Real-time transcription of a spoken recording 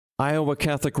Iowa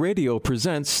Catholic Radio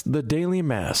presents the Daily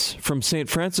Mass from St.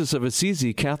 Francis of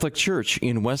Assisi Catholic Church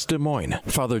in West Des Moines.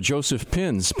 Father Joseph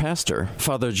Pins, pastor.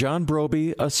 Father John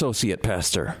Broby, associate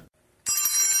pastor.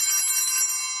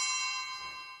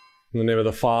 In the name of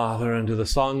the Father, and of the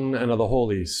Son, and of the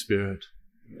Holy Spirit.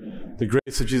 The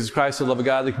grace of Jesus Christ, the love of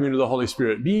God, the communion of the Holy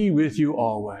Spirit be with you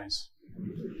always.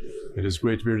 It is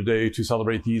great to be here today to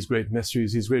celebrate these great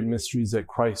mysteries that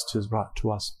Christ has brought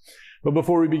to us. But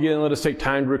before we begin, let us take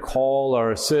time to recall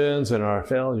our sins and our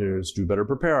failures to better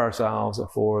prepare ourselves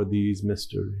for these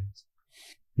mysteries.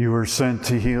 You were sent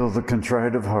to heal the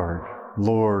contrite of heart.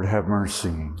 Lord, have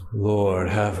mercy. Lord,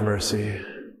 have mercy.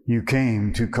 You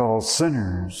came to call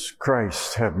sinners.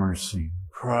 Christ, have mercy.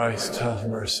 Christ, have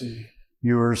mercy.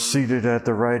 You are seated at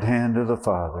the right hand of the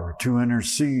Father to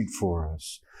intercede for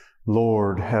us.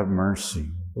 Lord, have mercy.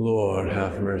 Lord,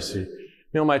 have mercy.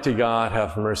 May Almighty God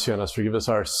have mercy on us, forgive us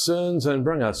our sins, and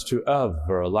bring us to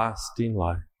everlasting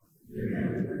life.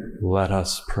 Amen. Let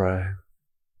us pray.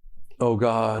 O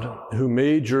God, who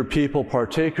made your people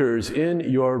partakers in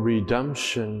your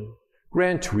redemption,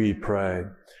 grant, we pray,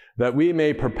 that we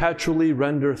may perpetually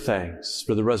render thanks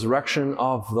for the resurrection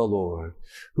of the Lord,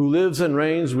 who lives and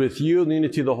reigns with you in the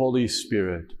unity of the Holy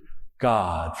Spirit,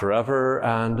 God, forever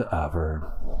and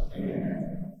ever. Amen.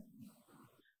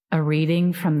 A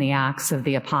reading from the Acts of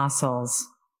the Apostles.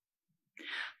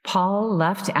 Paul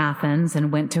left Athens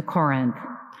and went to Corinth.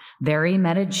 There he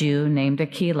met a Jew named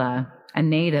Aquila, a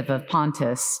native of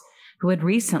Pontus, who had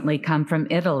recently come from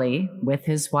Italy with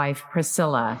his wife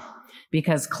Priscilla,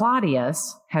 because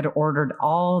Claudius had ordered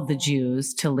all the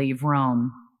Jews to leave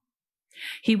Rome.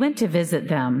 He went to visit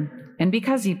them, and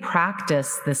because he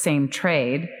practiced the same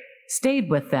trade, stayed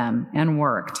with them and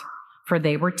worked, for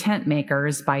they were tent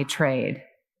makers by trade.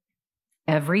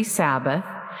 Every Sabbath,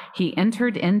 he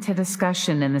entered into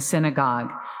discussion in the synagogue,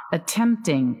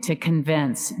 attempting to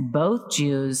convince both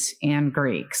Jews and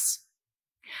Greeks.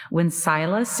 When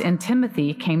Silas and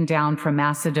Timothy came down from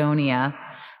Macedonia,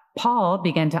 Paul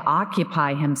began to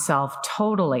occupy himself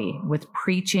totally with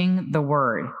preaching the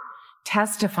word,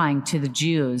 testifying to the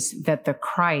Jews that the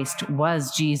Christ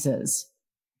was Jesus.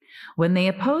 When they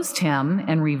opposed him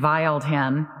and reviled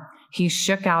him, he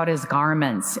shook out his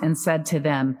garments and said to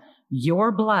them,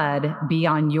 "Your blood be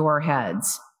on your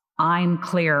heads. I'm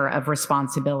clear of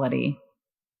responsibility.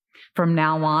 From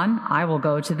now on, I will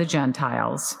go to the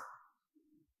Gentiles."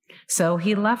 So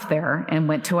he left there and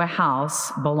went to a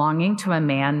house belonging to a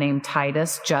man named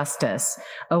Titus Justus,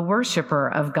 a worshiper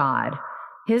of God.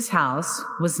 His house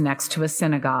was next to a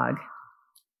synagogue.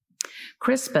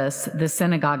 Crispus, the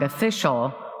synagogue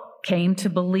official, came to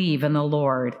believe in the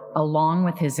Lord, along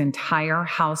with his entire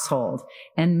household,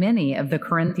 and many of the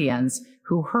Corinthians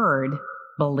who heard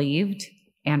believed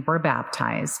and were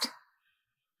baptized.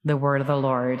 The word of the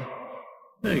Lord.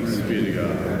 Thanks be to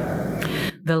God.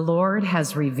 The Lord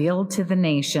has revealed to the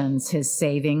nations his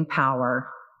saving power.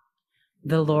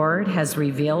 The Lord has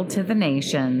revealed to the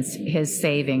nations his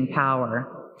saving power.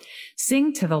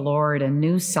 Sing to the Lord a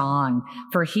new song,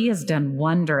 for he has done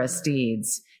wondrous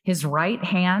deeds. His right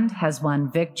hand has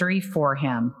won victory for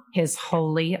him, his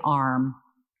holy arm.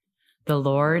 The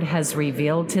Lord has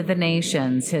revealed to the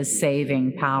nations his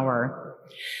saving power.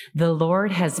 The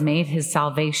Lord has made his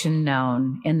salvation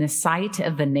known. In the sight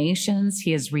of the nations,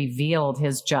 he has revealed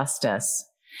his justice.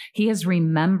 He has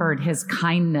remembered his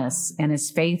kindness and his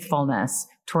faithfulness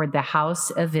toward the house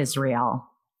of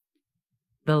Israel.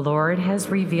 The Lord has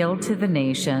revealed to the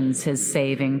nations his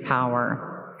saving power.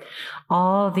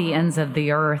 All the ends of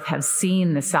the earth have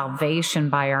seen the salvation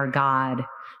by our God.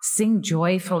 Sing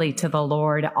joyfully to the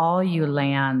Lord, all you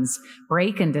lands.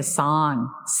 Break into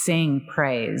song, sing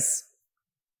praise.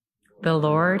 The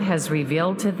Lord has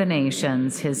revealed to the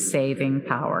nations his saving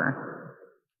power.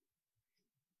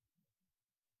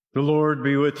 The Lord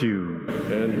be with you.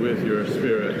 And with your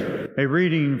spirit. A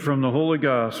reading from the Holy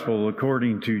Gospel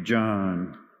according to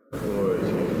John. Glory to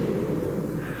you.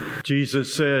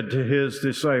 Jesus said to his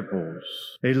disciples,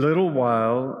 "A little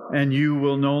while, and you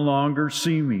will no longer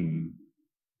see me.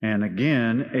 And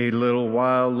again, a little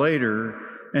while later,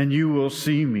 and you will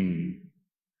see me."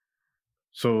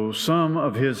 So some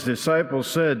of his disciples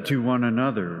said to one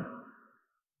another,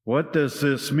 "What does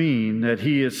this mean that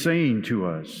he is saying to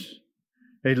us?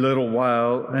 A little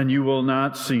while, and you will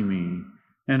not see me.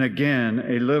 And again,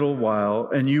 a little while,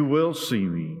 and you will see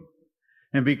me.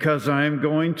 And because I am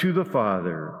going to the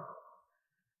Father."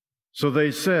 So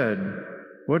they said,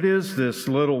 "What is this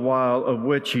little while of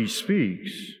which he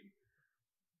speaks?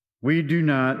 We do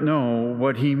not know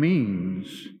what he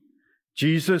means."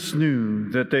 Jesus knew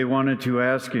that they wanted to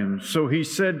ask him, so he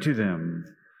said to them,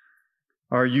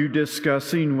 Are you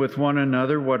discussing with one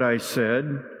another what I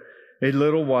said? A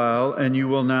little while, and you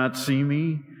will not see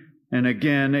me, and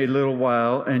again a little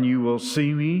while, and you will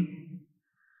see me?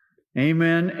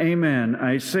 Amen, amen,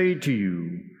 I say to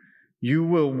you, you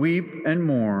will weep and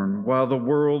mourn while the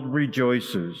world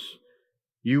rejoices.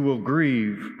 You will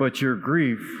grieve, but your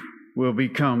grief will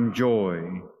become joy.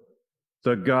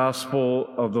 The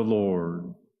Gospel of the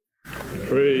Lord.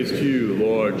 Praise to you,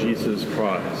 Lord Jesus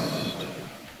Christ.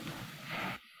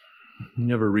 You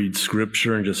never read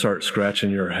Scripture and just start scratching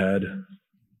your head.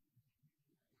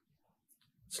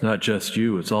 It's not just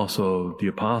you, it's also the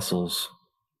apostles.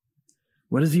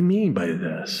 What does he mean by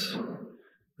this?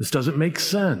 This doesn't make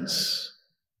sense.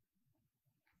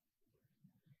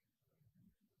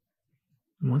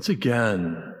 Once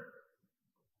again,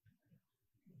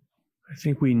 I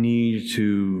think we need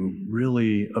to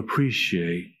really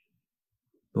appreciate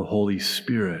the Holy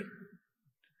Spirit.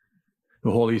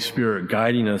 The Holy Spirit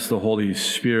guiding us, the Holy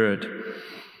Spirit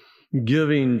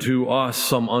giving to us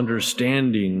some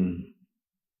understanding.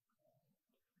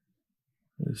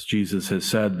 As Jesus has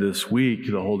said this week,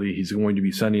 He's going to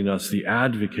be sending us the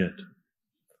Advocate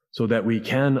so that we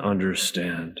can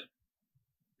understand.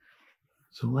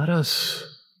 So let us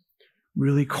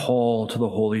really call to the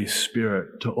Holy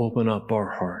Spirit to open up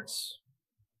our hearts.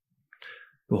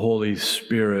 The Holy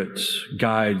Spirit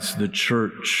guides the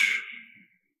church.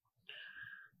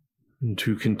 And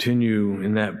to continue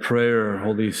in that prayer,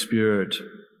 Holy Spirit,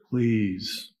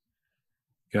 please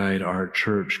guide our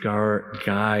church,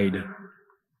 guide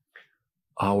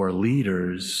our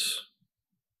leaders.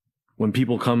 When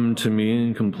people come to me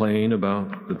and complain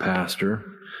about the pastor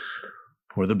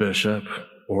or the bishop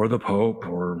or the pope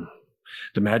or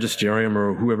the magisterium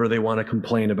or whoever they want to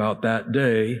complain about that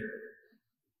day,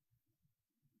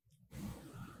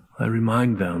 I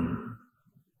remind them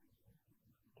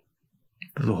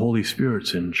that the Holy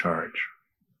Spirit's in charge.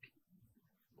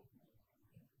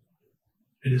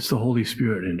 It is the Holy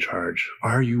Spirit in charge.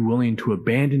 Are you willing to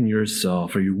abandon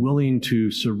yourself? Are you willing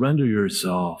to surrender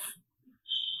yourself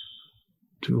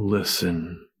to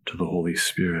listen to the Holy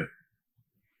Spirit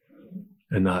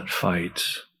and not fight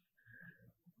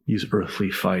these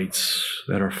earthly fights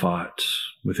that are fought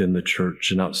within the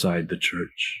church and outside the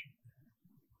church?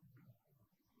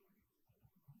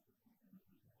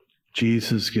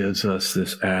 Jesus gives us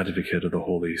this advocate of the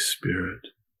Holy Spirit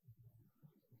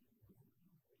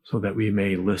so that we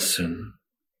may listen.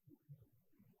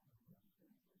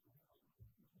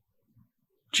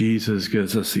 Jesus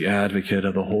gives us the advocate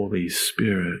of the Holy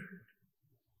Spirit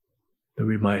that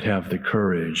we might have the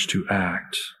courage to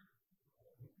act.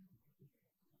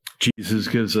 Jesus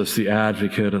gives us the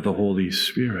advocate of the Holy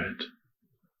Spirit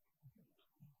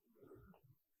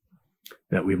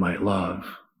that we might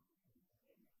love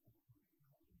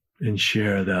and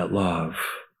share that love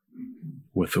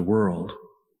with the world.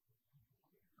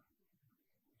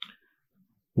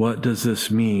 What does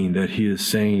this mean that he is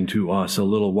saying to us, a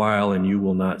little while and you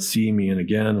will not see me, and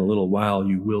again, a little while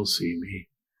you will see me?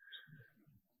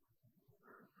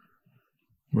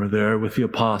 We're there with the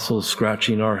apostles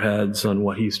scratching our heads on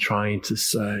what he's trying to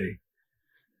say.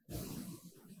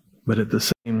 But at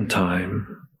the same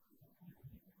time,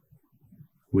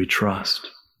 we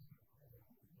trust.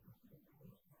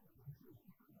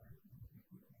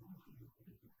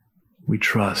 We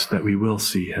trust that we will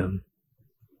see him.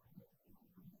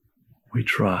 We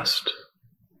trust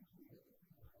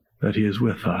that he is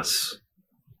with us.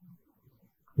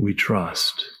 We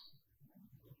trust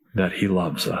that he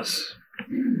loves us.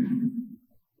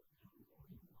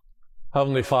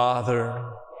 Heavenly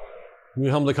Father, we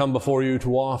humbly come before you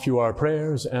to offer you our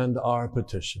prayers and our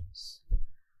petitions.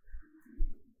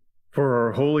 For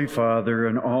our Holy Father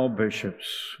and all bishops,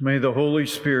 may the Holy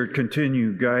Spirit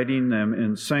continue guiding them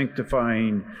in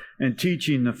sanctifying and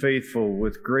teaching the faithful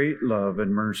with great love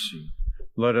and mercy.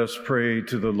 Let us pray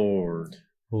to the Lord.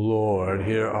 Lord,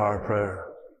 hear our prayer.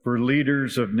 For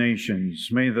leaders of nations,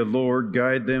 may the Lord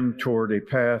guide them toward a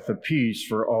path of peace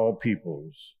for all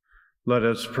peoples. Let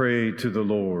us pray to the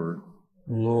Lord.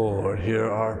 Lord, hear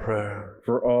our prayer.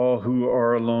 For all who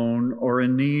are alone or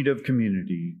in need of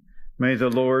community, may the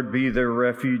Lord be their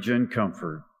refuge and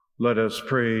comfort. Let us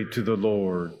pray to the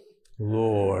Lord.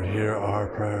 Lord, hear our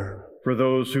prayer. For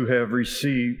those who have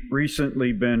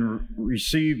recently been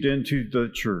received into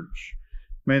the church,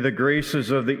 may the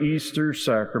graces of the Easter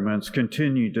sacraments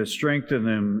continue to strengthen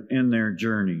them in their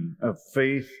journey of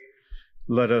faith.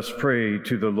 Let us pray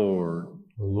to the Lord.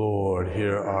 Lord,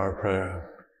 hear our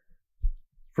prayer.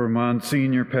 For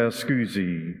Monsignor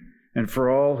Pascuzzi, and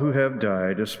for all who have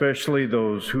died, especially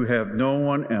those who have no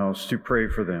one else to pray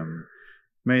for them,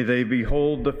 May they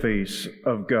behold the face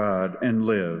of God and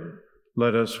live.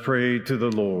 Let us pray to the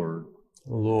Lord.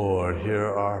 Lord, hear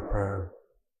our prayer.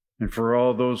 And for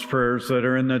all those prayers that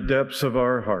are in the depths of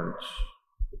our hearts,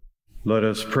 let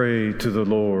us pray to the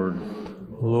Lord.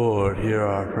 Lord, hear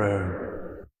our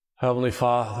prayer. Heavenly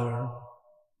Father,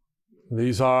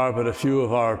 these are but a few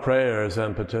of our prayers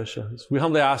and petitions. We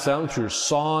humbly ask them through your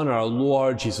Son, our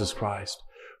Lord Jesus Christ,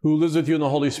 who lives with you in the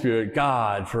Holy Spirit,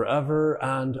 God, forever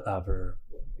and ever.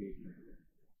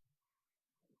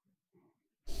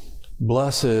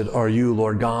 Blessed are you,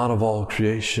 Lord God of all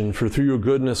creation, for through your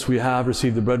goodness we have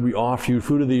received the bread we offer you,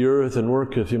 fruit of the earth and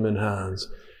work of human hands.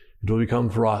 It will become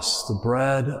for us the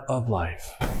bread of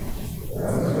life.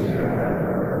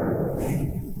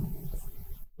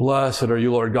 Blessed are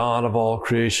you, Lord God of all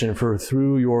creation, for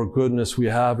through your goodness we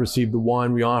have received the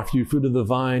wine we offer you, fruit of the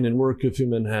vine and work of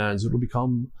human hands. It will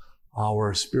become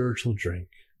our spiritual drink.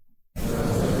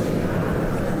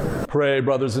 Pray,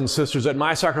 brothers and sisters, that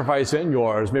my sacrifice and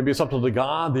yours may be acceptable to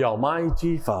God, the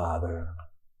Almighty Father.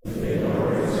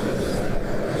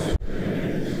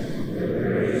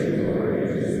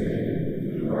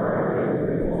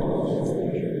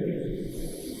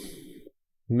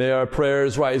 May our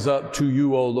prayers rise up to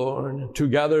you, O Lord,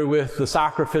 together with the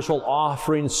sacrificial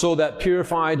offering, so that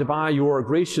purified by your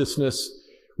graciousness,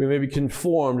 we may be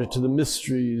conformed to the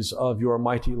mysteries of your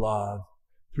mighty love.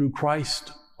 Through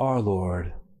Christ our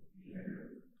Lord.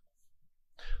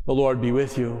 The Lord be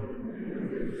with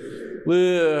you.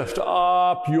 Lift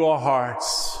up your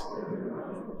hearts.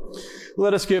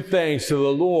 Let us give thanks to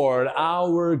the Lord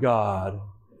our God.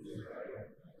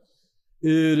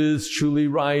 It is truly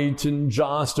right and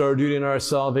just, our duty and our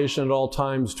salvation at all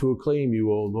times, to acclaim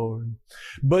you, O Lord.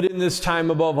 But in this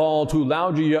time above all, to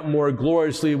laud you yet more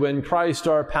gloriously when Christ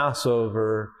our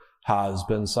Passover has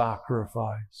been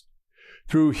sacrificed.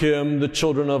 Through him, the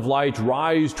children of light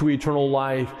rise to eternal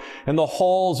life, and the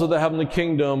halls of the heavenly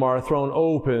kingdom are thrown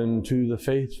open to the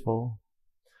faithful.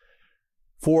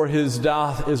 For his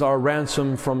death is our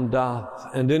ransom from death,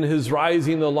 and in his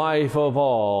rising the life of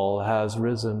all has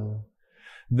risen.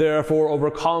 Therefore,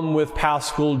 overcome with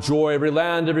paschal joy, every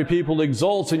land, every people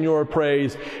exults in your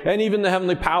praise, and even the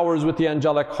heavenly powers with the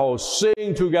angelic host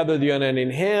sing together the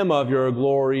unending hymn of your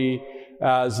glory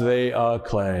as they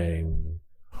acclaim.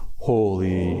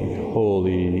 Holy,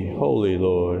 holy, holy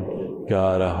Lord,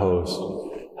 God of hosts,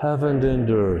 heaven and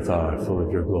earth are full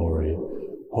of your glory.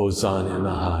 Hosanna in the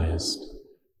highest.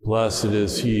 Blessed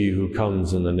is he who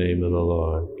comes in the name of the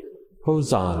Lord.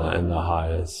 Hosanna in the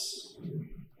highest.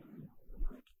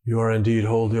 You are indeed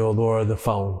holy, O Lord, the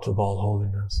fount of all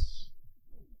holiness.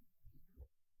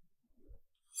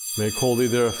 Make holy,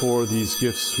 therefore, these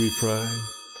gifts, we pray,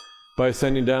 by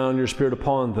sending down your Spirit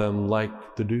upon them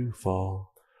like the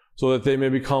dewfall, so that they may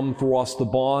become for us the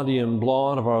body and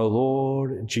blood of our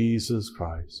Lord Jesus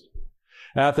Christ.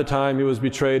 At the time he was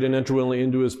betrayed and entered willingly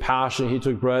into his passion, he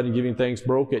took bread and giving thanks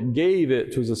broke it and gave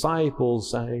it to his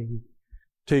disciples, saying,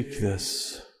 "Take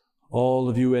this, all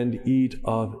of you, and eat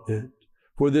of it.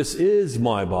 For this is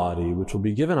my body, which will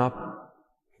be given up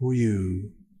for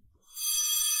you."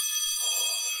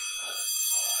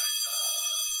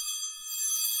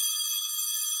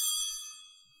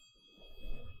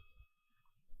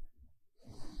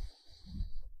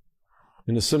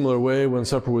 In a similar way, when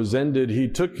supper was ended, he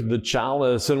took the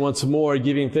chalice, and once more,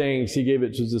 giving thanks, he gave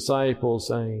it to his disciples,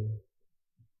 saying,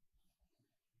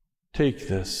 "Take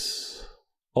this,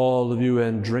 all of you,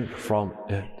 and drink from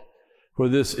it. For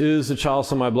this is the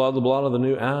chalice of my blood, the blood of the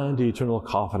new and eternal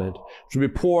covenant, which will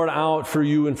be poured out for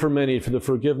you and for many for the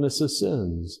forgiveness of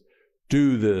sins.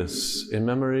 Do this in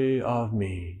memory of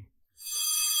me."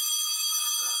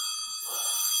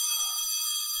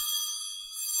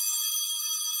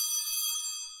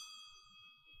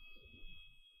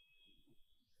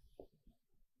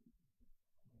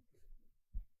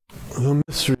 The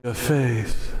mystery of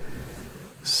faith.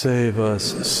 Save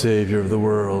us, Savior of the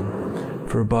world,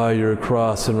 for by your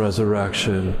cross and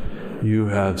resurrection you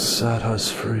have set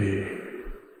us free.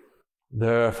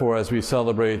 Therefore, as we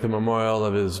celebrate the memorial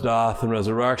of his death and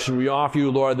resurrection, we offer you,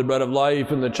 Lord, the bread of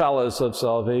life and the chalice of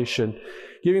salvation,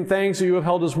 giving thanks that you have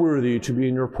held us worthy to be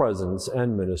in your presence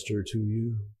and minister to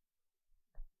you.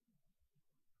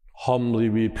 Humbly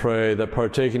we pray that,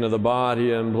 partaking of the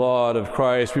body and blood of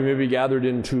Christ, we may be gathered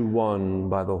into one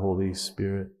by the Holy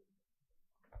Spirit.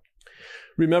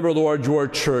 Remember, Lord, your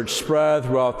church spread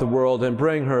throughout the world and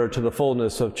bring her to the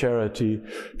fullness of charity,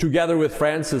 together with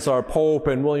Francis, our Pope,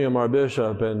 and William, our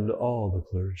Bishop, and all the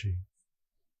clergy.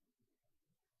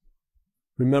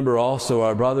 Remember also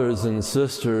our brothers and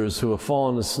sisters who have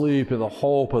fallen asleep in the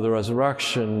hope of the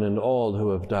resurrection, and all who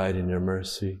have died in your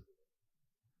mercy.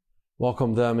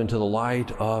 Welcome them into the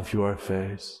light of your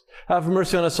face. Have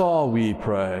mercy on us all, we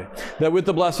pray, that with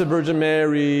the Blessed Virgin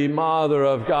Mary, Mother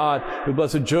of God, with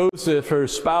Blessed Joseph, her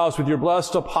spouse, with your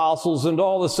blessed apostles, and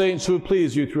all the saints who have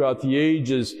pleased you throughout the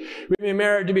ages, we may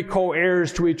merit to be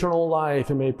co-heirs to eternal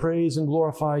life and may praise and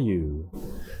glorify you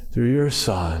through your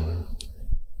Son,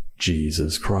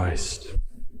 Jesus Christ.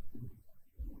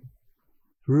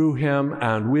 Through him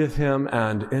and with him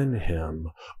and in him,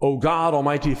 O God,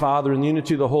 Almighty Father, in the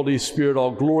unity of the Holy Spirit,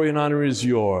 all glory and honor is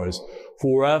yours,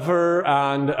 forever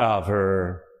and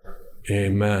ever.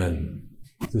 Amen.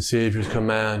 The Savior's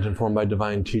command, informed by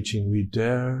divine teaching, we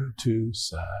dare to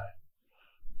say,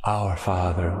 Our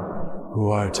Father, who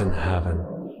art in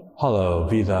heaven, hallowed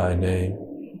be thy name.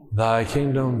 Thy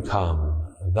kingdom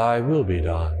come, thy will be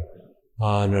done,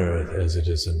 on earth as it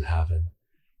is in heaven.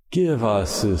 Give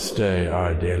us this day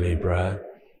our daily bread,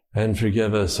 and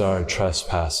forgive us our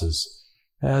trespasses,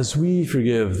 as we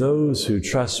forgive those who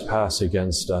trespass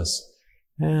against us.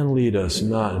 And lead us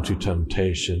not into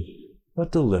temptation,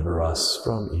 but deliver us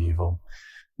from evil.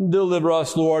 Deliver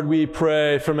us, Lord, we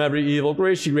pray, from every evil.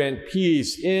 Graciously grant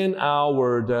peace in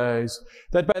our days,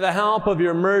 that by the help of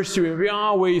your mercy we may be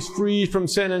always free from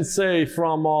sin and safe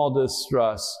from all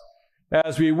distress,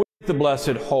 as we wait the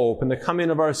blessed hope and the coming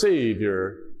of our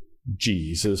Savior,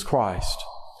 Jesus Christ.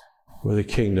 For the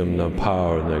kingdom, the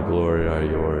power, and the glory are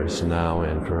yours, now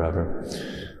and forever.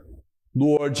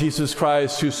 Lord Jesus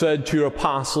Christ, who said to your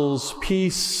apostles,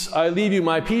 Peace I leave you,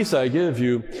 my peace I give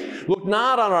you, look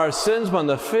not on our sins, but on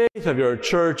the faith of your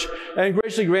church, and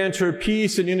graciously grant her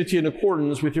peace and unity in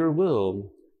accordance with your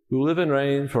will, who live and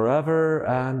reign forever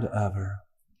and ever.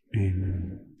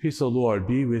 Amen. Peace of the Lord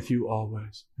be with you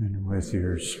always. And with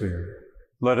your spirit.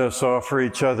 Let us offer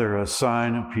each other a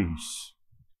sign of peace.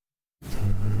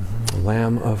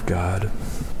 Lamb of God.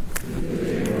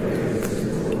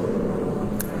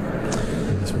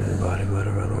 Body, blood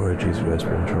of our Lord Jesus Christ,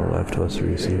 bring eternal life to us to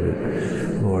receive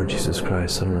it. Lord Jesus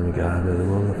Christ, Son of the living God, by the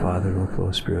will of the Father and the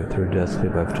Holy Spirit, through death,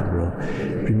 live after the world.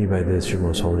 Bring me by this, your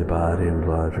most holy body and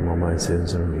blood, from all my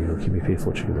sins and from evil. Keep me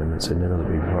faithful to your commandments, and never let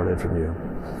me be parted from you.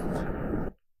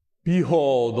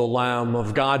 Behold the Lamb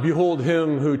of God. Behold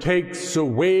him who takes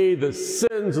away the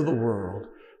sins of the world.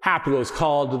 Happy those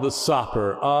called to the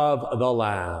supper of the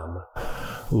Lamb.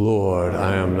 Lord,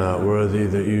 I am not worthy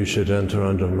that you should enter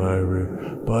under my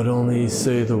roof, but only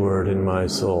say the word, and my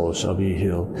soul shall be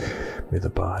healed. May the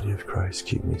body of Christ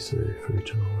keep me safe for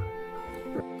eternal life.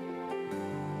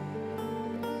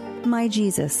 My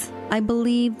Jesus, I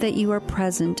believe that you are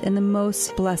present in the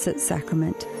most blessed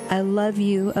sacrament. I love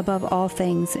you above all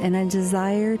things, and I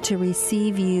desire to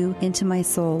receive you into my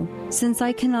soul. Since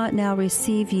I cannot now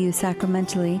receive you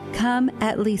sacramentally, come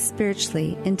at least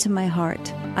spiritually into my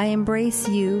heart. I embrace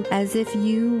you as if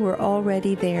you were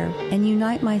already there, and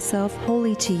unite myself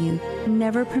wholly to you.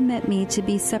 Never permit me to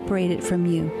be separated from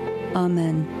you.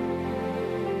 Amen.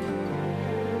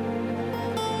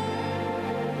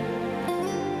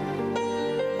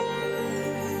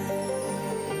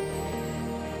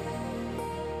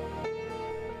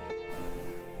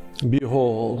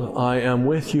 Behold, I am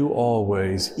with you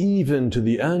always, even to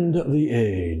the end of the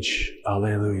age.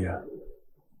 Alleluia.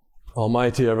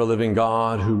 Almighty, ever-living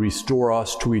God, who restore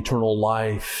us to eternal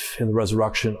life in the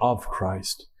resurrection of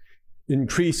Christ,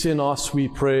 increase in us, we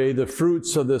pray, the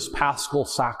fruits of this Paschal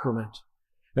sacrament,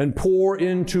 and pour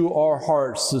into our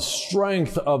hearts the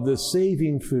strength of this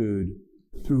saving food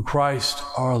through Christ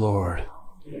our Lord.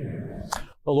 The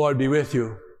Lord be with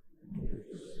you.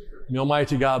 May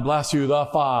Almighty God bless you, the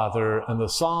Father, and the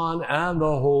Son, and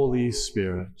the Holy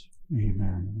Spirit.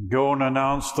 Amen. Go and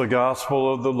announce the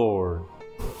gospel of the Lord.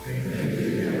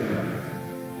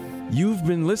 You've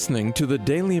been listening to the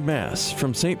Daily Mass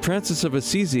from St. Francis of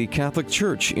Assisi Catholic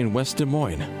Church in West Des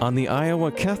Moines on the Iowa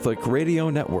Catholic Radio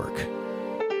Network.